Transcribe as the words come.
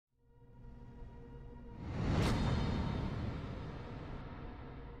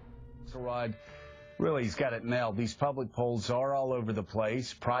Rod, really, he's got it nailed. These public polls are all over the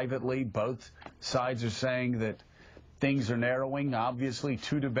place. Privately, both sides are saying that things are narrowing. Obviously,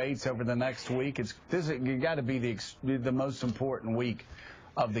 2 debates over the next week. It's got to be the most important week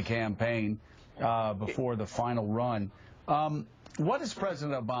of the campaign before the final run. What does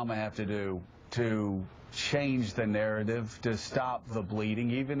President Obama have to do to change the narrative, to stop the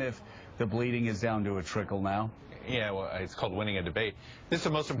bleeding, even if the bleeding is down to a trickle now? Yeah, well, it's called winning a debate. This is the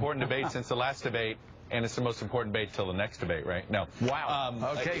most important debate since the last debate, and it's the most important debate till the next debate, right? No.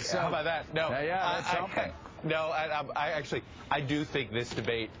 Wow. Okay, so how about that? No. Yeah, that's something. I do think this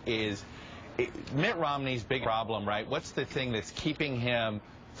debate is Mitt Romney's big problem, right? What's the thing that's keeping him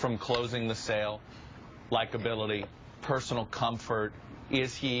from closing the sale? Likability, personal comfort.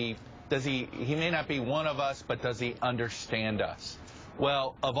 He may not be one of us, but does he understand us?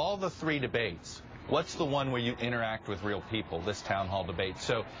 Well, of all the 3 debates, what's the one where you interact with real people, this town hall debate?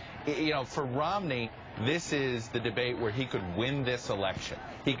 So, for Romney, this is the debate where he could win this election.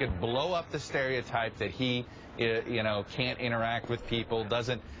 He could blow up the stereotype that he, can't interact with people,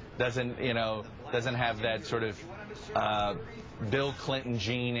 doesn't have that sort of Bill Clinton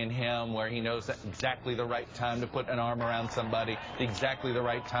gene in him where he knows exactly the right time to put an arm around somebody, exactly the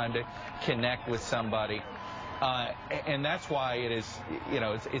right time to connect with somebody. And that's why it is,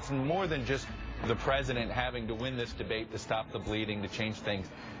 it's more than just the president having to win this debate to stop the bleeding, to change things.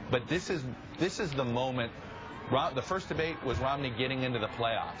 But this is the moment. The first debate was Romney getting into the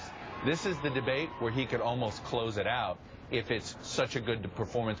playoffs. This is the debate where he could almost close it out if it's such a good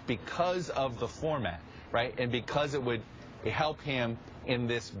performance because of the format, right? And because it would help him in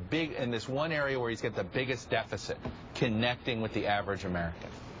this one area where he's got the biggest deficit, connecting with the average American.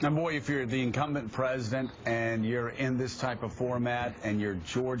 And boy, if you're the incumbent president and you're in this type of format and you're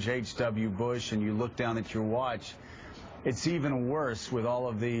George H.W. Bush and you look down at your watch, it's even worse with all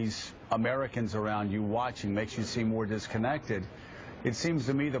of these Americans around you watching, makes you seem more disconnected. It seems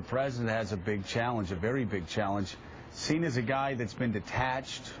to me the president has a big challenge, a very big challenge, seen as a guy that's been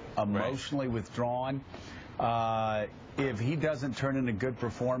detached, emotionally withdrawn. If he doesn't turn in a good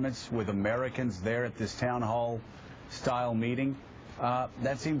performance with Americans there at this town hall style meeting,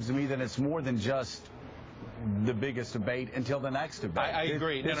 that seems to me that it's more than just the biggest debate until the next debate. I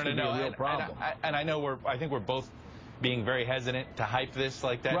agree. This could be a real problem. And I know I think we're both being very hesitant to hype this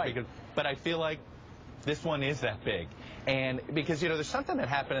like that. Right. But I feel like this one is that big. And because, there's something that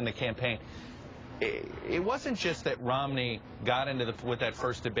happened in the campaign. It wasn't just that Romney got into with that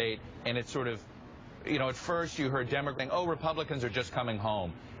first debate and it sort of, at first you heard Democrats saying, oh, Republicans are just coming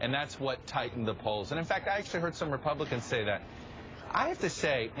home. And that's what tightened the polls. And in fact, I actually heard some Republicans say that. I have to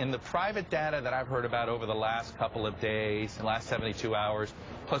say, in the private data that I've heard about over the last couple of days, the last 72 hours,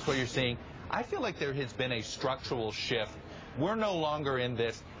 plus what you're seeing, I feel like there has been a structural shift. We're no longer in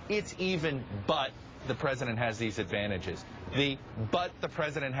this. It's even, but the president has these advantages. But the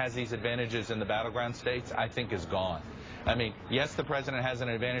president has these advantages in the battleground states, I think, is gone. I mean, yes, the president has an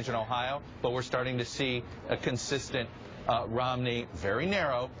advantage in Ohio, but we're starting to see a consistent Romney, very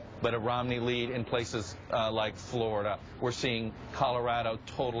narrow, but a Romney lead in places like Florida. We're seeing Colorado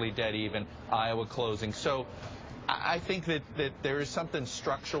totally dead even, Iowa closing. So I think that there is something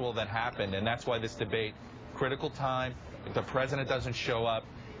structural that happened, and that's why this debate, critical time. If the president doesn't show up,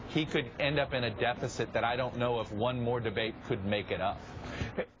 he could end up in a deficit that I don't know if one more debate could make it up.